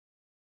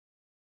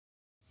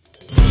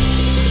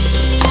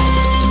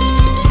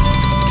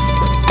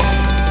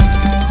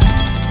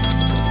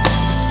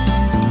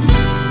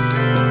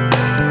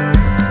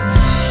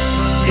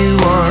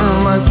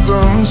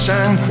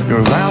sunshine,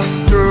 your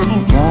laughter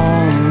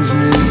warms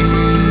me.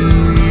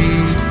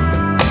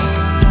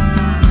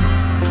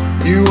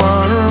 You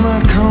are my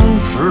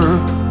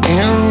comfort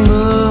in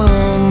the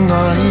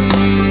night.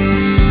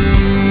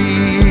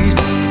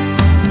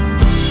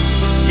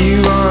 You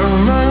are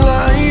my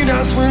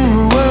lighthouse when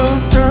the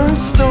world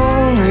turns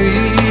stormy.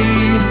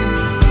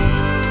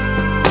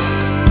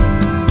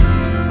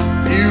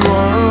 You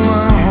are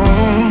my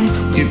home,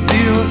 you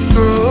feel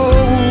so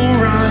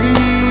right.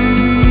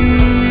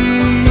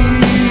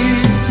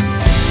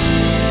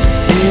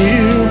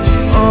 You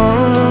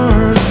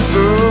are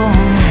so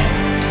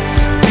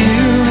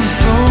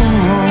beautiful.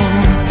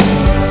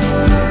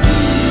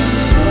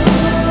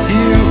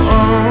 You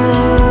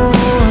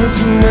are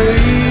to me.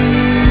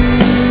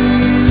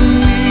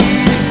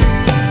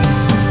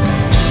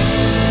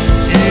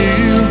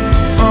 You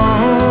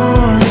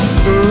are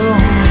so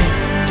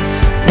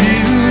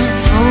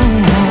beautiful.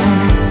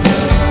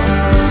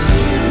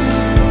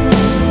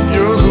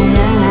 You're the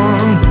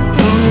woman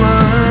of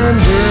my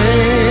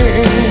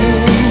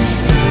dreams.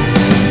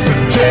 So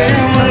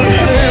take my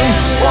hand,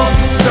 walk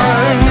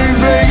beside me,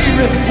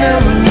 baby,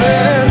 never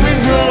let me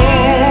go.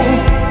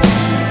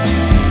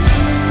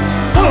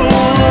 I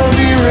wanna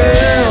be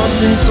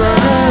wrapped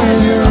inside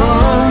your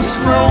arms,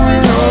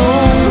 growing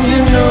old,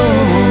 you know.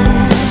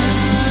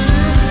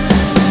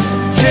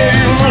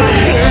 Take my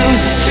hand,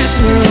 kiss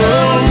me,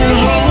 love me,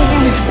 hold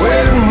me,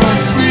 with my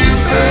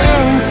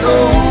sleeping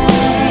soul.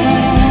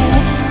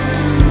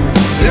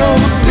 You're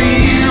the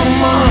beat of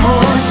my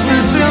heart's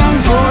missing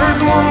part,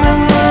 one that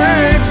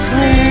makes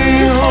me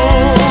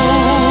whole.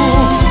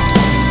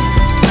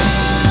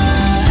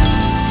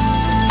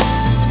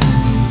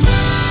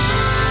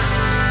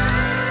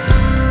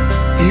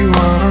 You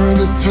are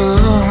the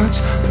touch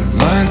that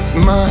lights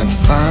my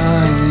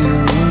fire.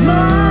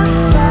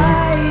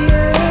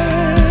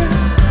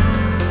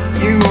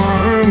 You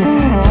are the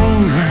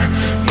hunger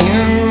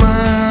in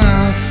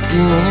my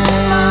skin.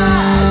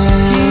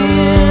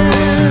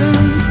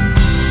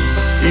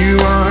 You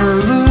are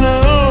the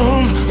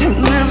love that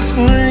lifts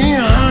me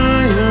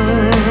higher.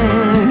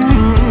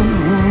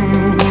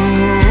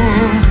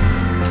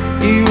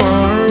 You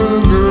are the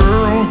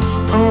girl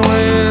I'm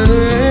letting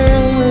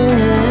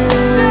in.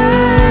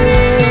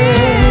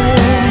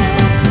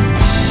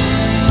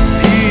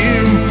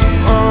 You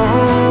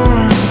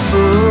are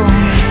so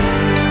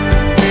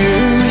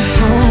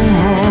beautiful.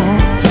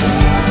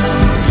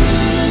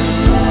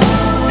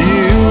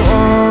 You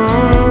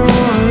are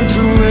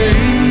to me.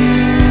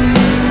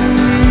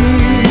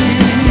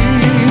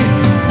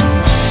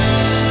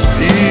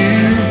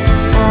 You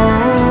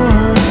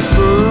are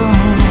so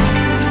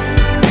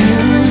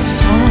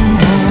beautiful.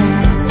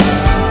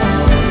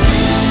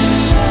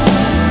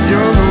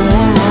 You're the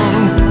woman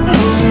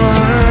of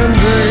my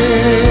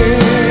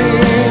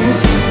dreams.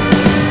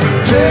 So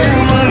take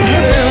my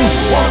hand,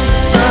 walk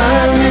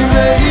beside me,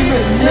 baby,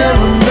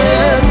 never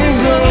let me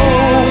go.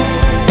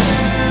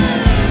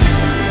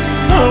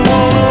 I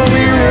wanna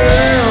be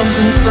wrapped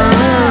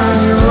inside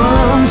your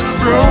arms,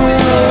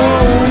 growing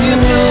old, you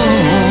know.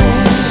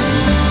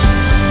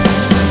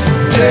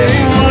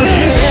 Take